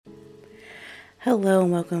Hello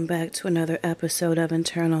and welcome back to another episode of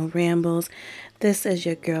Internal Rambles. This is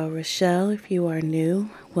your girl Rochelle. If you are new,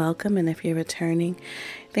 welcome, and if you're returning,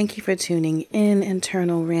 thank you for tuning in.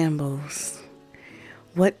 Internal Rambles.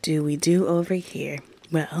 What do we do over here?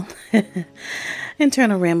 Well,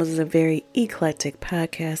 Internal Rambles is a very eclectic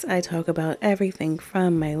podcast. I talk about everything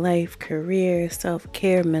from my life, career,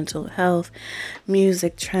 self-care, mental health,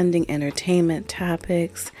 music, trending, entertainment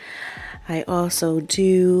topics. I also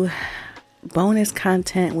do bonus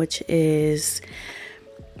content, which is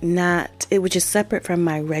separate from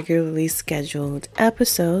my regularly scheduled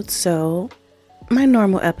episodes. So my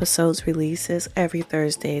normal episodes releases every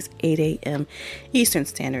Thursdays, 8 a.m. Eastern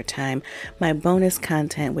Standard Time. My bonus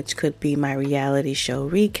content, which could be my reality show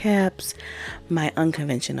recaps, my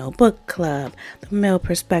unconventional book club, the male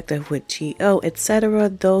perspective with G.O., etc.,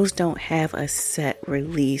 those don't have a set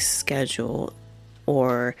release schedule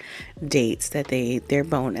or dates that they're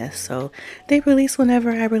bonus. So they release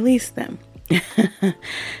whenever I release them.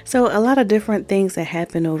 So a lot of different things that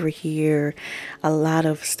happen over here, a lot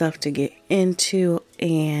of stuff to get into,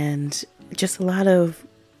 and just a lot of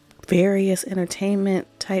various entertainment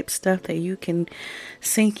type stuff that you can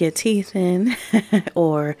sink your teeth in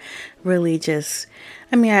or really just,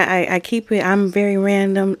 I keep it, I'm very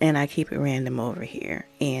random and I keep it random over here.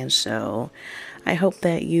 And so I hope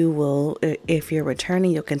that you will, if you're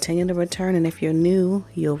returning, you'll continue to return. And if you're new,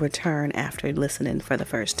 you'll return after listening for the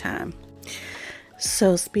first time.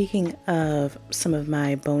 So speaking of some of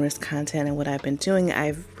my bonus content and what I've been doing,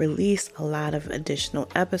 I've released a lot of additional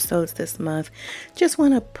episodes this month. Just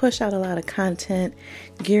want to push out a lot of content,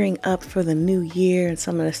 gearing up for the new year and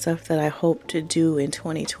some of the stuff that I hope to do in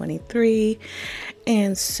 2023.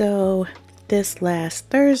 And so this last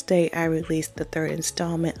Thursday, I released the third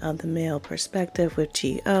installment of The Male Perspective with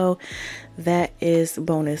G.O. That is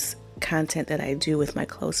bonus content that I do with my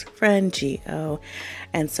close friend G.O.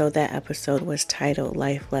 And so that episode was titled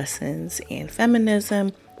Life Lessons and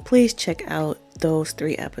Feminism. Please check out those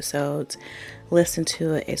 3 episodes. Listen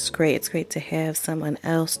to it. It's great. It's great to have someone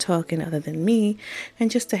else talking other than me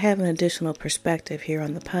and just to have an additional perspective here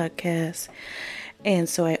on the podcast. And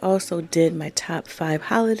so I also did my top 5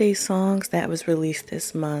 holiday songs that was released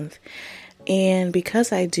this month. And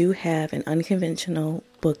because I do have an unconventional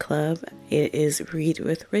book club, it is Read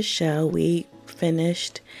with Rochelle. We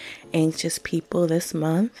finished Anxious People this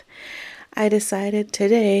month. I decided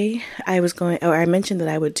today I mentioned that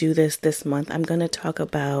I would do this month. I'm going to talk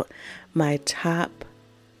about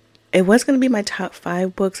it was going to be my top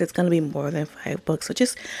 5 books. It's going to be more than 5 books. So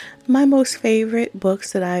just my most favorite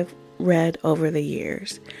books that I've read over the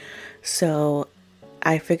years. So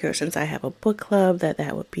I figured since I have a book club that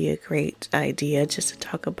would be a great idea just to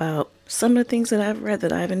talk about some of the things that I've read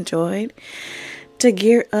that I've enjoyed. To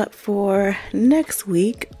gear up for next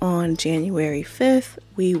week on January 5th,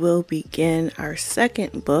 we will begin our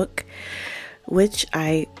second book, which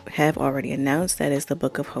I have already announced. That is the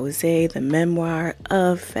Book of Jose, the memoir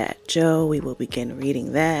of Fat Joe. We will begin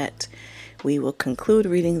reading that. We will conclude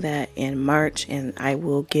reading that in March, and I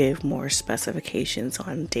will give more specifications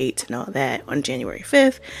on dates and all that on January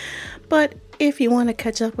 5th. But if you want to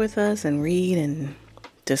catch up with us and read and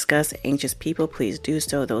discuss Anxious People, please do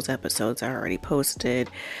so. Those episodes are already posted.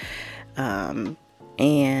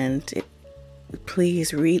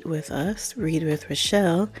 Please read with us, read with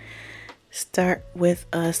Rochelle. Start with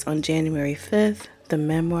us on January 5th, the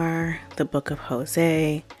memoir, the Book of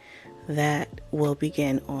Jose. That will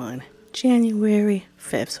begin on January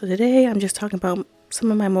 5th. So today I'm just talking about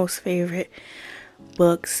some of my most favorite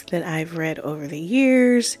books that I've read over the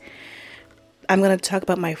years. I'm going to talk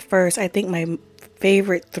about my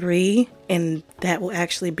favorite 3, and that will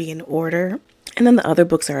actually be in order. And then the other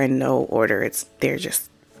books are in no order. They're just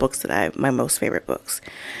books that my most favorite books.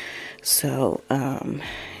 So,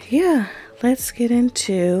 let's get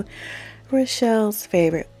into Rochelle's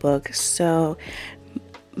favorite book. So,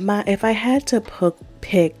 if I had to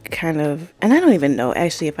pick kind of, and I don't even know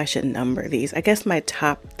actually if I should number these. I guess my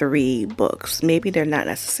top 3 books, maybe they're not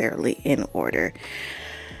necessarily in order,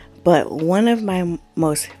 but one of my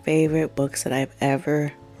most favorite books that I've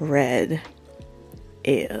ever read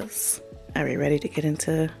is, are we ready to get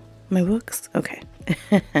into my books? Okay.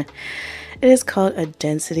 It is called A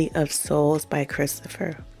Density of Souls by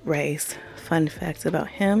Christopher Rice. Fun facts about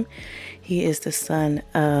him: he is the son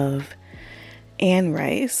of Anne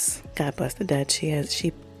Rice. God bless the dead.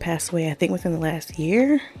 She passed away, I think, within the last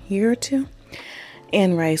year or two.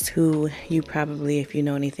 Anne Rice, who you probably, if you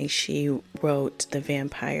know anything, she wrote the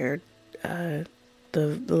vampire, the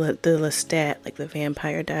Lestat, like the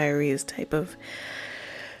Vampire Diaries type of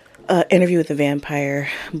Interview with the Vampire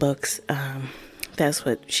books. That's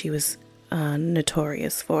what she was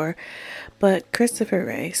notorious for. But Christopher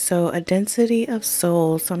Wray, so A Density of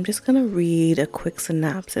Souls. So I'm just going to read a quick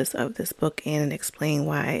synopsis of this book and explain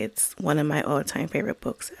why it's one of my all-time favorite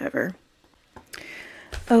books ever.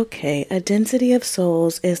 Okay, A Density of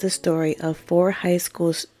Souls is the story of 4 high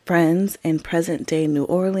school friends in present-day New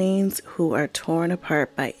Orleans who are torn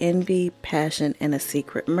apart by envy, passion, and a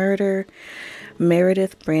secret murder.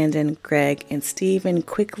 Meredith, Brandon, Greg, and Stephen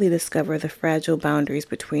quickly discover the fragile boundaries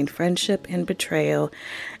between friendship and betrayal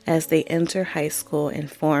as they enter high school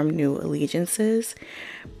and form new allegiances.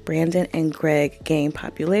 Brandon and Greg gain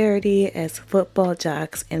popularity as football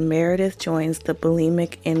jocks, and Meredith joins the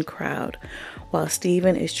bulimic in crowd, while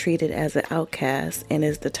Stephen is treated as an outcast and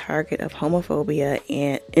is the target of homophobia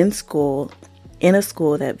in a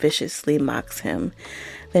school that viciously mocks him.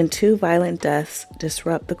 Then 2 violent deaths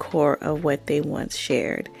disrupt the core of what they once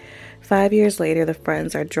shared. 5 years later, the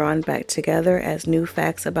friends are drawn back together as new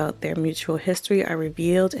facts about their mutual history are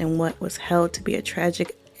revealed, and what was held to be a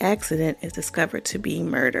tragic accident is discovered to be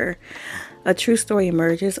murder. A true story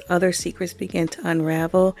emerges, other secrets begin to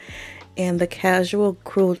unravel, and the casual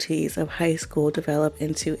cruelties of high school develop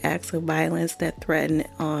into acts of violence that threaten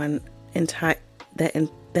an entire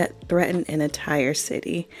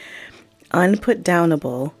city.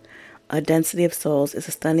 Unputdownable, A Density of Souls is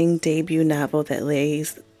a stunning debut novel that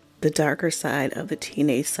lays the darker side of the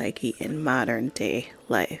teenage psyche in modern day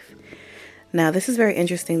life. Now, this is very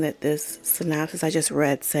interesting that this synopsis I just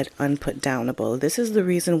read said unputdownable. This is the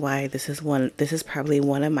reason why this is probably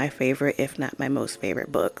one of my favorite, if not my most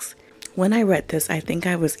favorite books. When I read this, I think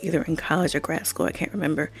I was either in college or grad school. I can't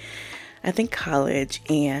remember. I think college,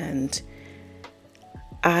 and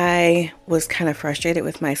I was kind of frustrated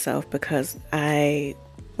with myself because I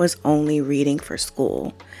was only reading for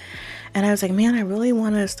school. And I was like, man, I really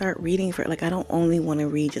want to start reading for, I don't only want to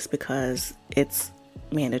read just because it's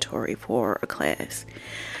mandatory for a class.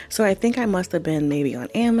 So I think I must have been maybe on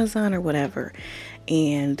Amazon or whatever.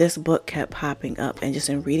 And this book kept popping up, and just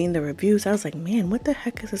in reading the reviews, I was like, man, what the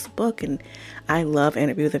heck is this book? And I love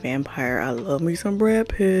Interview with the Vampire. I love me some Brad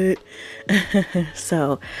Pitt.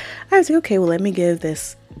 So I was like, okay, well, let me give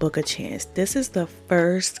this book a chance. This is the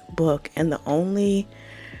first book and the only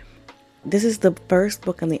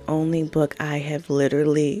book I have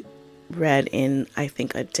literally read in, I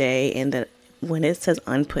think, a day. And that when it says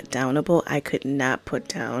unputdownable, I could not put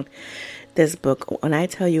down this book. When I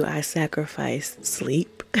tell you I sacrificed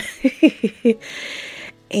sleep,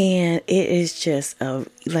 and it is just you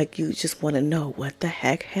just want to know what the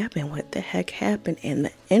heck happened. And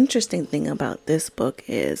the interesting thing about this book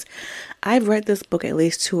is I've read this book at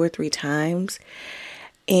least 2 or 3 times.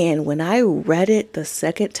 And when I read it the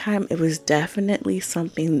second time, it was definitely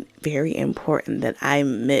something very important that I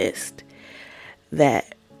missed,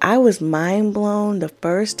 that I was mind blown the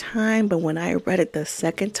first time, but when I read it the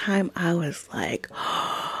second time, I was like,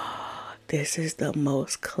 oh, this is the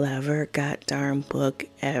most clever goddamn book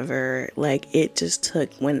ever. It just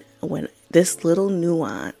took, when this little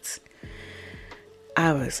nuance,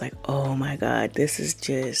 I was like, oh my God, this is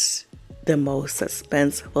just the most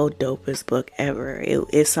suspenseful, dopest book ever.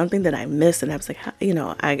 It's something that I missed, and I was like,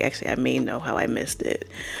 I may know how I missed it,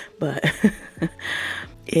 but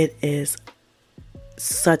it is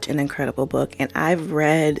such an incredible book. And I've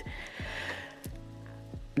read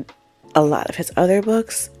a lot of his other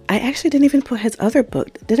books. I actually didn't even put his other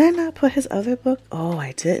book. Did I not put his other book? Oh,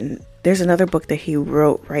 I didn't. There's another book that he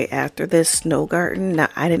wrote right after this, Snow Garden. Now,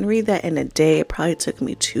 I didn't read that in a day. It probably took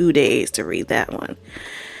me 2 days to read that one.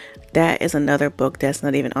 That is another book that's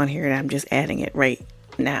not even on here, and I'm just adding it right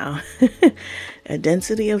now. A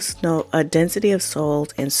Density of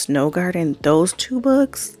Souls and Snow Garden. Those 2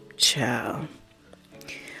 books, ciao.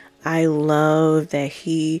 I love that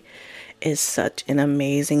he is such an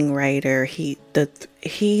amazing writer.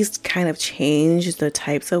 He's kind of changed the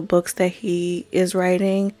types of books that he is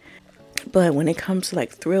writing. But when it comes to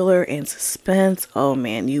thriller and suspense, oh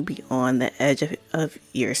man, you be on the edge of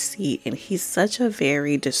your seat. And he's such a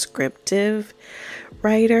very descriptive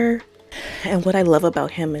writer. And what I love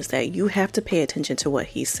about him is that you have to pay attention to what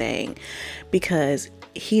he's saying, because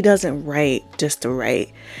he doesn't write just to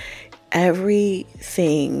write.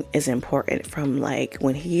 Everything is important, from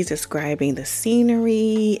when he's describing the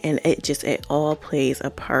scenery, and it all plays a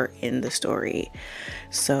part in the story.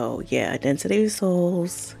 So yeah, Density of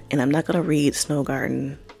Souls, and I'm not going to read Snow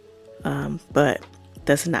Garden, but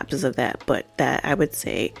the synopsis of that, but that I would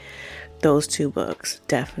say those 2 books,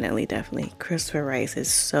 definitely. Christopher Rice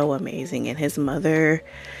is so amazing, and his mother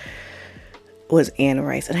was Anne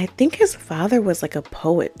Rice, and I think his father was a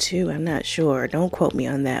poet too. I'm not sure, don't quote me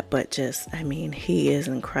on that, but he is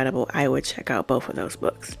incredible. I would check out both of those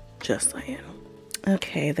books. Just saying.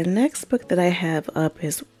 Okay, the next book that I have up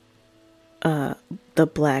is The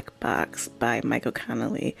Black Box by Michael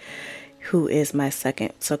Connelly, who is my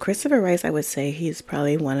second. So Christopher Rice, I would say he's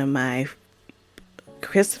probably one of my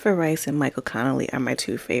Christopher Rice and Michael Connelly are my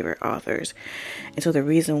two favorite authors. And so the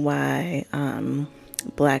reason why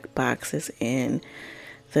Black Box is in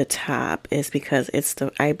the top is because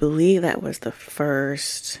I believe that was the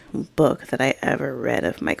first book that I ever read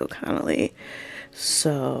of Michael Connelly.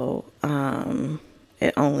 So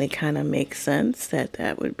it only kind of makes sense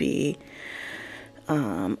that would be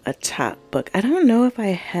a top book. I don't know if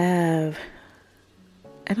I have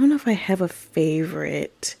a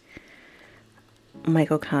favorite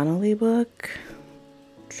Michael Connelly book.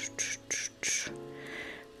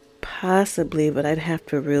 Possibly, but I'd have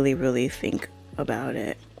to really, really think about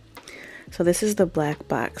it. So this is the Black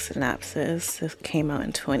Box synopsis. This came out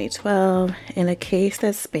in 2012. In a case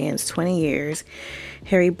that spans 20 years,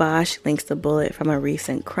 Harry Bosch links the bullet from a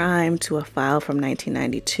recent crime to a file from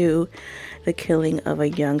 1992, the killing of a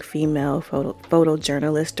young female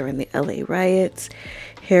photojournalist during the LA riots.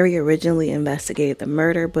 Harry originally investigated the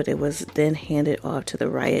murder, but it was then handed off to the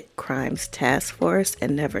Riot Crimes Task Force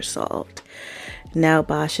and never solved. Now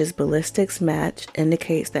Bosch's ballistics match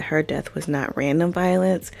indicates that her death was not random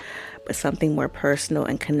violence, but something more personal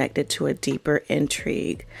and connected to a deeper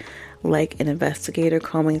intrigue. Like an investigator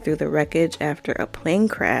combing through the wreckage after a plane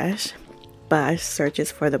crash, Bosch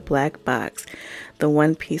searches for the black box, the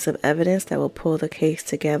one piece of evidence that will pull the case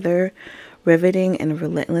together. Riveting and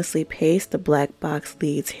relentlessly paced, the Black Box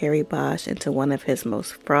leads Harry Bosch into one of his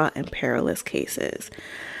most fraught and perilous cases.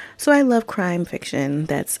 So I love crime fiction.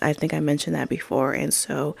 I think I mentioned that before. And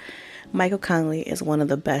so Michael Connelly is one of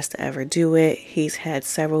the best to ever do it. He's had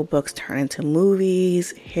several books turn into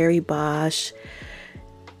movies. Harry Bosch,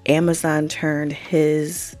 Amazon turned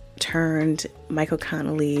Michael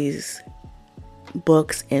Connelly's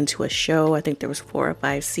books into a show. I think there was 4 or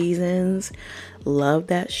 5 seasons. Love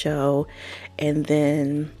that show. And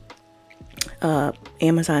then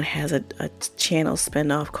Amazon has a channel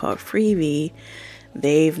spinoff called Freevee.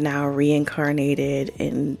 They've now reincarnated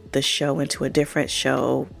in the show into a different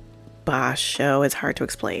show, Bosch show. It's hard to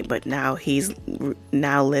explain, but now he's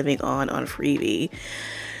now living on Freevee.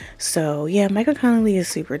 So yeah, Michael Connelly is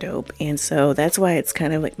super dope. And so that's why it's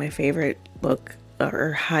kind of like my favorite book,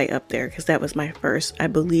 or high up there, because I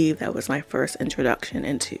believe that was my first introduction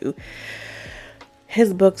into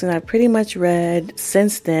his books. And I've pretty much read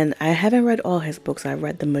since then. I haven't read all his books. I've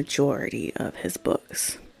read the majority of his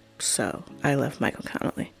books. So I love Michael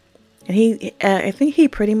Connelly. And I think he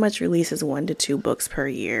pretty much releases 1 to 2 books per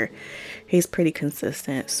year. He's pretty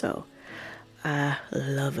consistent. So I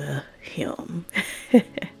love him.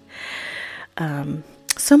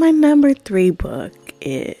 So my number 3 book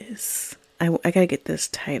is, I gotta get this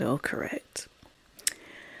title correct.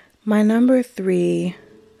 My number 3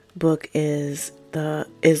 book is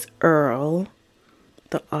Earl,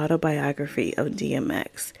 the autobiography of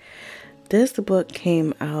DMX. This book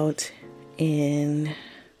came out in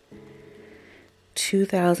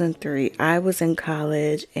 2003. I was in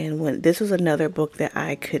college, and this was another book that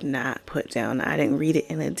I could not put down. I didn't read it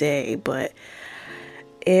in a day, but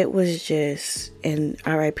it was just, and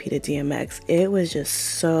RIP to DMX, it was just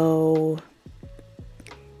so,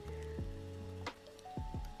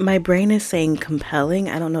 my brain is saying compelling.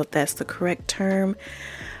 I don't know if that's the correct term,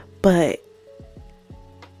 but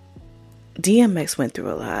DMX went through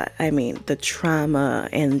a lot. I mean, the trauma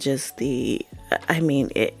and just you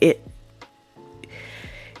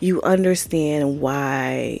understand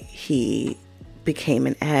why he became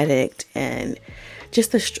an addict, and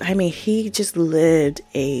just he just lived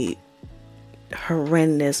a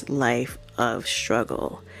horrendous life of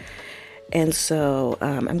struggle. And so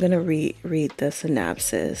I'm going to read the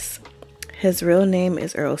synopsis. His real name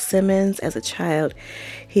is Earl Simmons. As a child,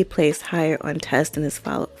 he placed higher on tests than his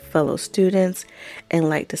fellow students and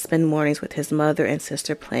liked to spend mornings with his mother and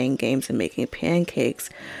sister playing games and making pancakes.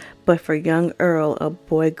 But for young Earl, a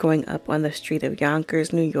boy growing up on the street of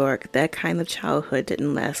Yonkers, New York, that kind of childhood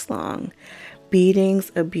didn't last long.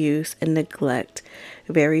 Beatings, abuse, and neglect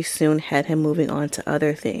very soon had him moving on to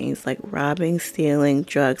other things like robbing, stealing,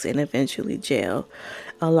 drugs, and eventually jail.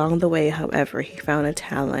 Along the way, however, he found a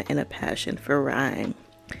talent and a passion for rhyme.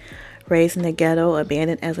 Raised in the ghetto,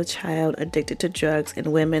 abandoned as a child, addicted to drugs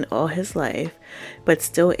and women all his life, but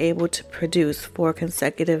still able to produce 4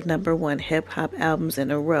 consecutive #1 hip-hop albums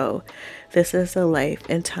in a row, this is the life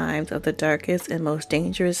and times of the darkest and most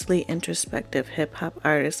dangerously introspective hip-hop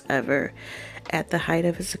artist ever, at the height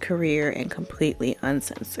of his career and completely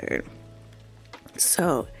uncensored.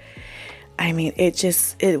 So, I mean,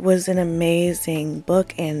 it was an amazing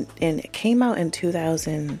book, and it came out in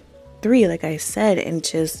 2003, like I said, and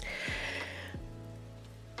just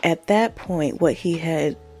at that point, what he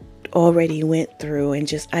had already went through, and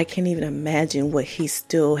just, I can't even imagine what he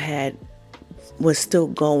was still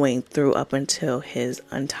going through up until his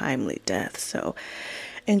untimely death. So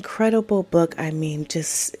incredible book. I mean,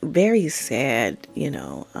 just very sad,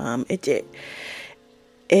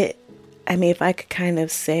 I mean, if I could kind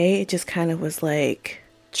of say, it just kind of was like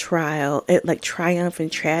like triumph and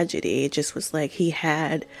tragedy. It just was like he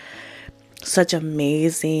had such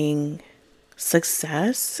amazing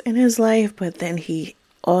success in his life, but then he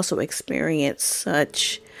also experienced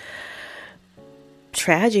such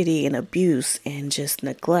tragedy and abuse and just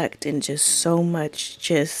neglect and just so much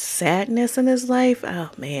just sadness in his life.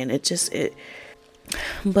 Oh man,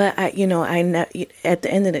 but at the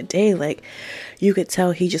end of the day, like, you could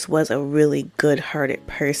tell he just was a really good-hearted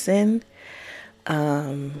person,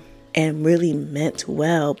 and really meant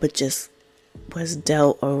well, but just was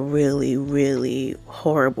dealt a really, really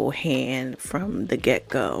horrible hand from the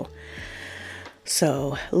get-go.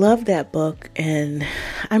 So, love that book, and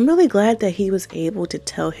I'm really glad that he was able to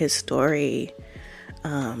tell his story,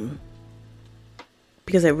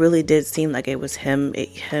 because it really did seem like it was him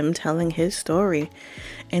telling his story,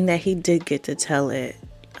 and that he did get to tell it,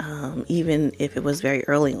 even if it was very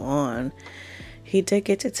early on. He did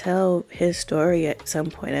get to tell his story at some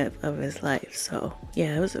point of his life. So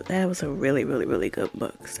yeah, that was a really, really, really good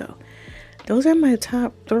book. So those are my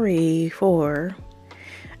top 4.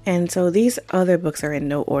 And so these other books are in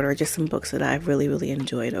no order, just some books that I've really, really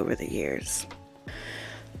enjoyed over the years.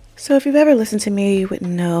 So if you've ever listened to me, you would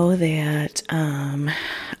know that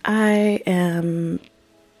I am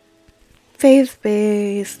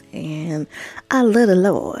faith-based and I love the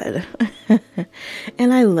Lord.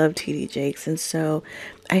 And I love T.D. Jakes. And so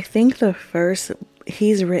I think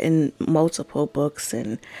he's written multiple books,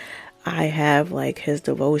 and I have like his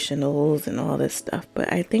devotionals and all this stuff.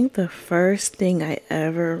 But I think the first thing I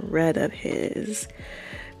ever read of his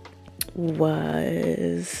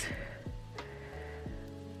was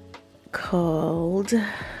called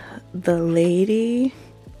The Lady,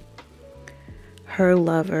 Her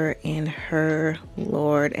Lover, and Her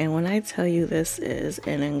Lord. And when I tell you, this is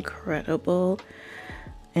an incredible,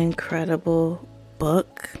 incredible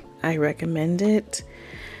book, I recommend it.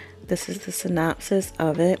 This is the synopsis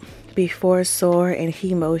of it. Before Soar and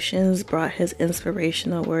He Motions brought his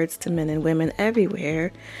inspirational words to men and women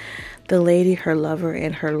everywhere, The Lady, Her Lover,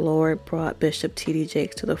 and Her Lord brought Bishop T.D.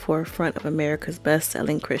 Jakes to the forefront of America's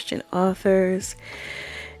best-selling Christian authors.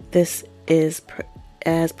 This is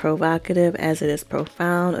as provocative as it is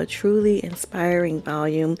profound, a truly inspiring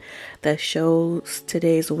volume that shows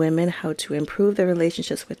today's women how to improve their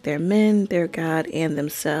relationships with their men, their God, and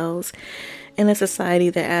themselves. In a society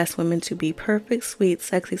that asks women to be perfect, sweet,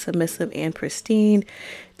 sexy, submissive, and pristine,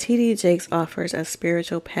 T.D. Jakes offers a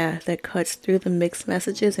spiritual path that cuts through the mixed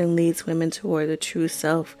messages and leads women toward the true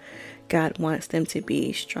self God wants them to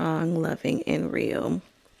be: strong, loving, and real.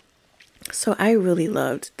 So I really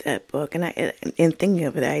loved that book, and in thinking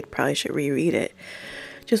of it, I probably should reread it.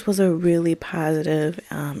 Just was a really positive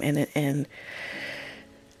and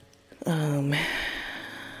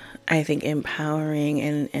I think empowering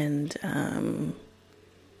and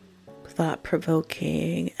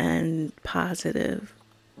thought-provoking and positive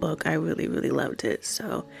book. I really, really loved it.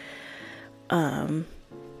 So I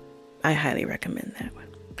highly recommend that one.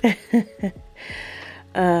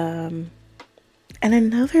 And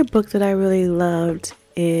another book that I really loved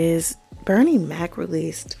is Bernie Mac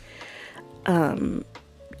released I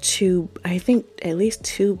think at least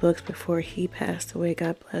 2 books before he passed away.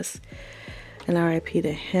 God bless and RIP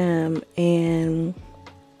to him. And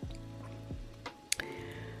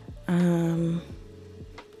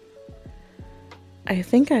I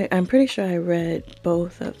think I'm pretty sure I read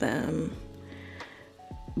both of them,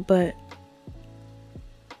 but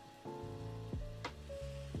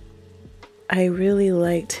I really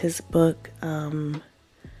liked his book, I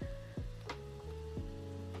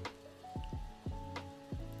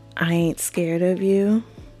Ain't Scared of You.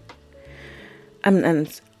 I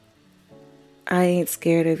Ain't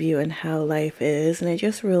Scared of You and How Life Is. And it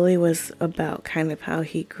just really was about kind of how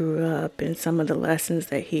he grew up and some of the lessons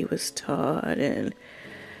that he was taught. And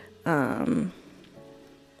I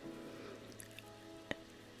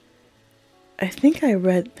think I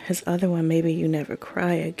read his other one, Maybe You Never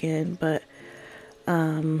Cry Again, but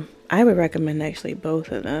I would recommend actually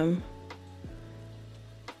both of them.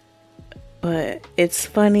 But it's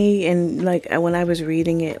funny, and like when I was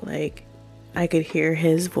reading it, like I could hear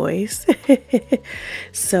his voice.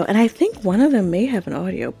 So, and I think one of them may have an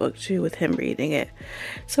audiobook too with him reading it.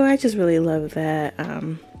 So I just really love that.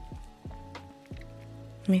 Let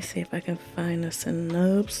me see if I can find a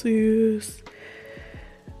synopsis.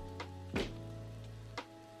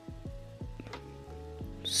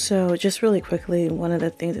 So just really quickly, one of the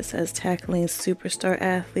things it says, tackling superstar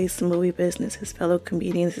athletes, the movie business, his fellow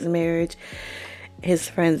comedians, his marriage, his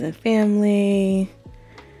friends and family.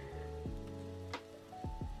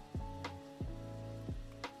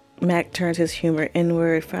 Mac turns his humor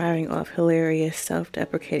inward, firing off hilarious,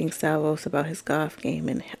 self-deprecating salvos about his golf game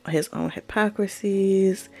and his own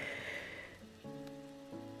hypocrisies.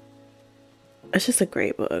 It's just a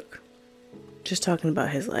great book. Just talking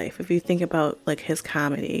about his life. If you think about like his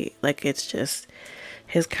comedy, like it's just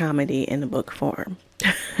his comedy in the book form.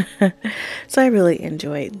 So I really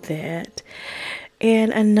enjoyed that.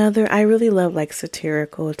 And another, I really love like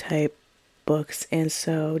satirical type books, and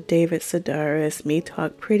so David Sedaris, Me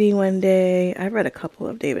Talk Pretty One Day. I read a couple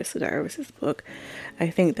of David Sedaris's book. I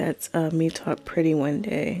think that's Me Talk Pretty One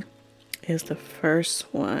Day is the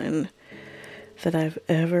first one that I've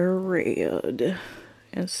ever read.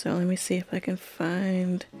 And so let me see if I can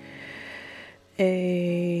find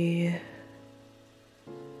a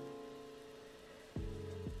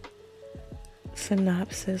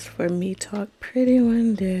synopsis for Me Talk Pretty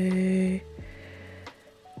One Day.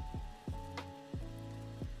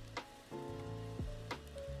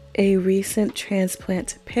 A recent transplant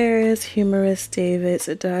to Paris, humorist David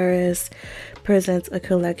Sedaris presents a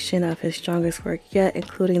collection of his strongest work yet,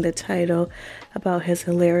 including the title about his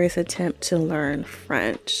hilarious attempt to learn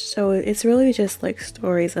French. So it's really just like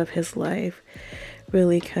stories of his life.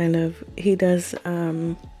 Really kind of, he does,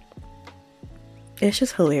 it's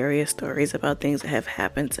just hilarious stories about things that have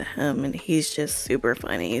happened to him, and he's just super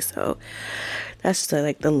funny. So that's just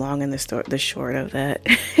like the long and the short of that.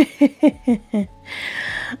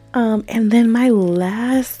 And then my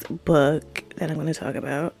last book that I'm going to talk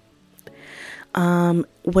about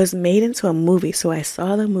was made into a movie. So I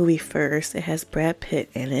saw the movie first. It has Brad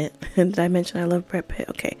Pitt in it. Did I mention I love Brad Pitt?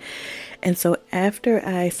 Okay. And so after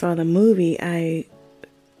I saw the movie, I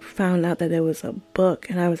found out that there was a book,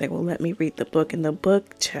 and I was like, well, let me read the book. And the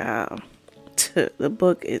book, child, the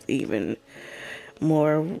book is even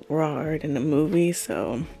more raw than the movie.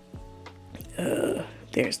 So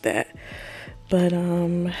there's that. But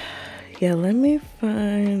yeah, let me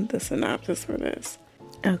find the synopsis for this.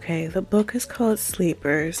 Okay, the book is called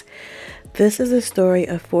Sleepers. This is a story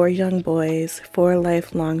of 4 young boys, 4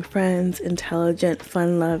 lifelong friends, intelligent,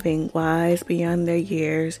 fun-loving, wise beyond their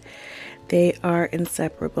years. They are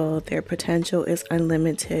inseparable. Their potential is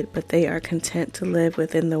unlimited, but they are content to live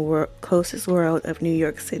within the closest world of New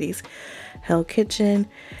York City's Hell Kitchen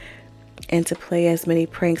and to play as many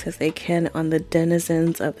pranks as they can on the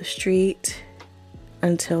denizens of the street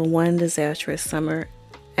until one disastrous summer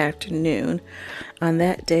afternoon. On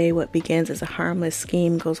that day, what begins as a harmless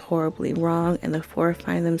scheme goes horribly wrong, and the 4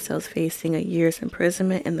 find themselves facing a year's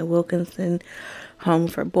imprisonment in the Wilkinson Home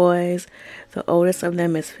for Boys. The oldest of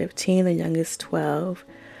them is 15, the youngest 12.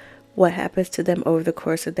 What happens to them over the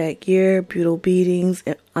course of that year, brutal beatings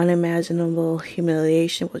and unimaginable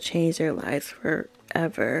humiliation, will change their lives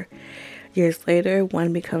forever. Years later,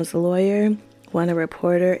 one becomes a lawyer, one a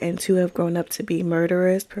reporter, and 2 have grown up to be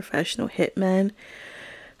murderers, professional hitmen.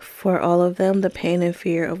 For all of them, the pain and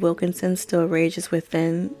fear of Wilkinson still rages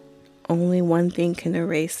within. Only one thing can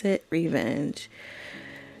erase it: revenge.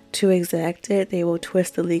 To exact it, they will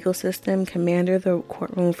twist the legal system, commander the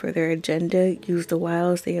courtroom for their agenda, use the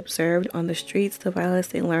wiles they observed on the streets, the violence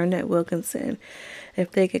they learned at Wilkinson.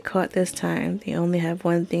 If they get caught this time, they only have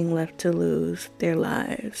one thing left to lose: their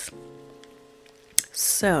lives.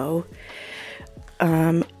 So,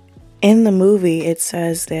 in the movie, it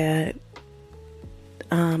says that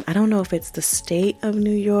I don't know if it's the state of New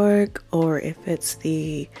York or if it's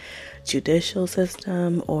the judicial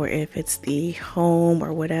system or if it's the home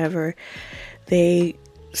or whatever. They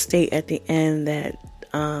state at the end that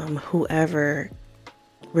whoever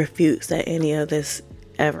refutes that any of this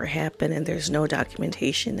ever happened, and there's no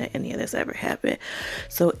documentation that any of this ever happened.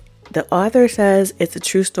 So the author says it's a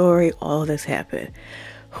true story, all this happened.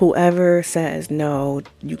 Whoever says, no,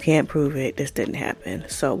 you can't prove it, this didn't happen.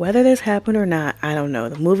 So whether this happened or not, I don't know.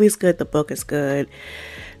 The movie's good, the book is good.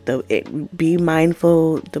 Be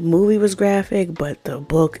mindful, the movie was graphic, but the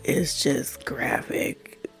book is just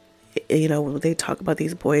graphic. You know, they talk about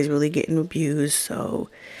these boys really getting abused, so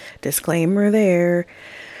disclaimer there.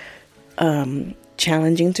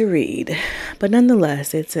 Challenging to read, but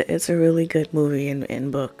nonetheless, it's a really good movie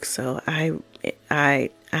and book. So I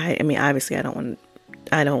mean, obviously,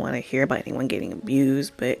 I don't want to hear about anyone getting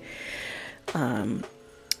abused, but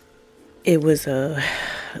it was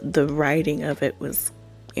the writing of it was,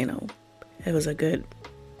 it was a good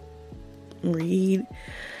read.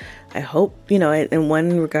 I hope, in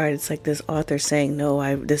one regard, it's like this author saying,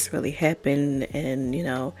 no, this really happened. And,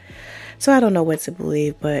 so I don't know what to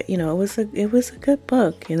believe, but, it was a good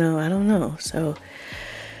book, I don't know. So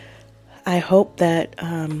I hope that,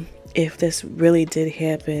 if this really did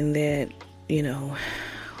happen, that,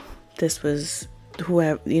 this was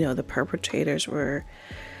whoever, the perpetrators were,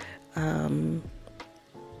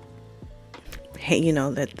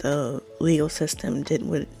 that the legal system did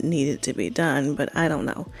what needed to be done, but I don't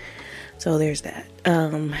know. So there's that.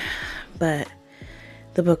 But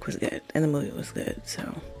the book was good and the movie was good.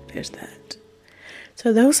 So there's that.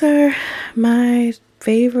 So those are my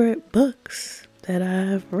favorite books that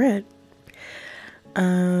I've read.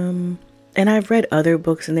 And I've read other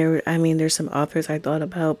books, and there's some authors I thought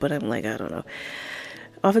about, but I'm like, I don't know.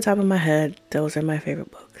 Off the top of my head, those are my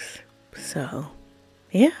favorite books. So,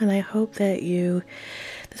 yeah, and I hope that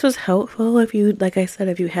this was helpful. If you, like I said,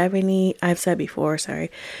 if you have any, I've said before, sorry,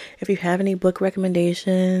 if you have any book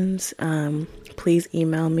recommendations, please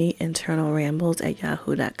email me,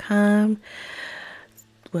 internalrambles@yahoo.com.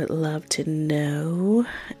 Would love to know.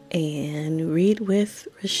 And Read with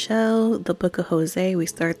Rochelle, the Book of Jose. We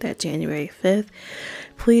start that January 5th.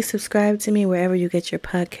 Please subscribe to me wherever you get your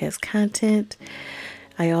podcast content.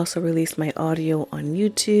 I also release my audio on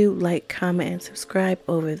YouTube. Like, comment, and subscribe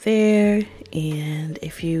over there. And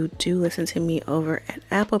if you do listen to me over at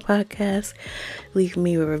Apple Podcasts, leave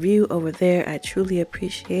me a review over there. I truly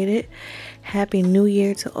appreciate it. Happy New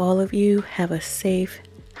Year to all of you. Have a safe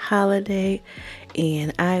holiday,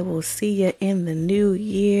 and I will see you in the new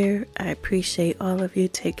year. I appreciate all of you.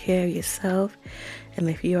 Take care of yourself, and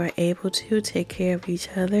if you are able to, take care of each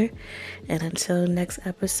other. And until next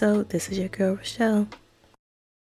episode, this is your girl Rochelle.